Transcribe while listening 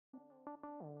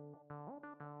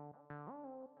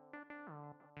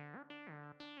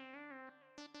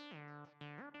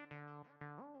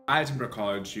At Edinburgh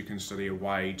College, you can study a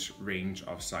wide range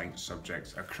of science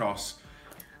subjects across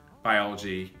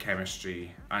biology,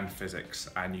 chemistry, and physics,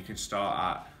 and you can start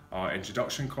at our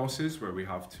introduction courses, where we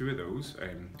have two of those: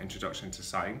 Introduction to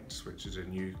Science, which is a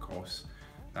new course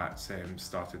that's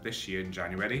started this year in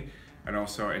January, and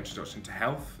also our Introduction to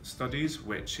Health Studies,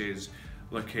 which is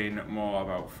looking more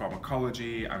about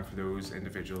pharmacology and for those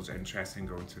individuals interested in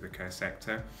going to the care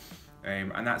sector.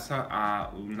 And that's at a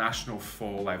national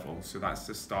 4 level, so that's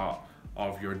the start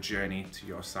of your journey to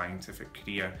your scientific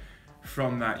career.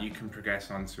 From that, you can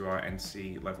progress on to our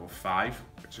NC level 5,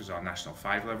 which is our national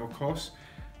 5 level course,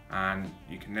 and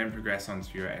you can then progress on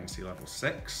to your NC level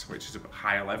 6, which is a bit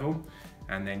higher level,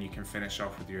 and then you can finish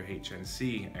off with your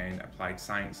HNC in applied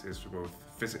sciences for both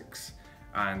physics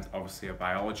and obviously a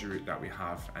biology route that we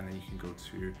have, and then you can go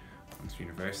to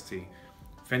university.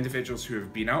 For individuals who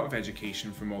have been out of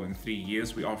education for more than 3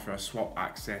 years, we offer a swap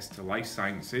access to life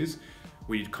sciences,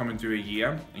 where you'd come and do a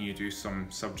year and you do some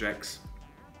subjects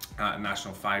at a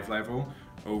national 5 level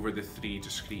over the 3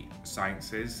 discrete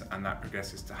sciences, and that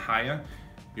progresses to higher.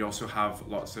 You also have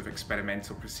lots of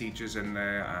experimental procedures in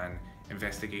there and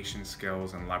investigation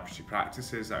skills and laboratory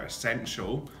practices that are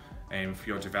essential for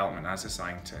your development as a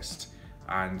scientist.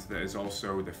 And there is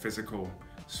also the physical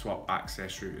swap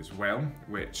access route as well,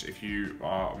 which if you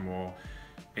are a more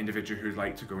individual who'd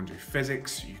like to go and do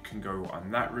physics, you can go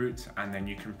on that route, and then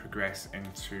you can progress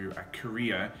into a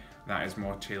career that is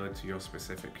more tailored to your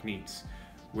specific needs.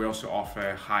 We also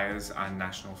offer hires and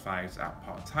national 5s at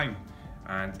part-time,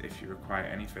 and if you require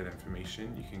any further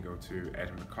information, you can go to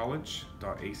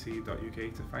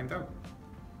edinburghcollege.ac.uk to find out.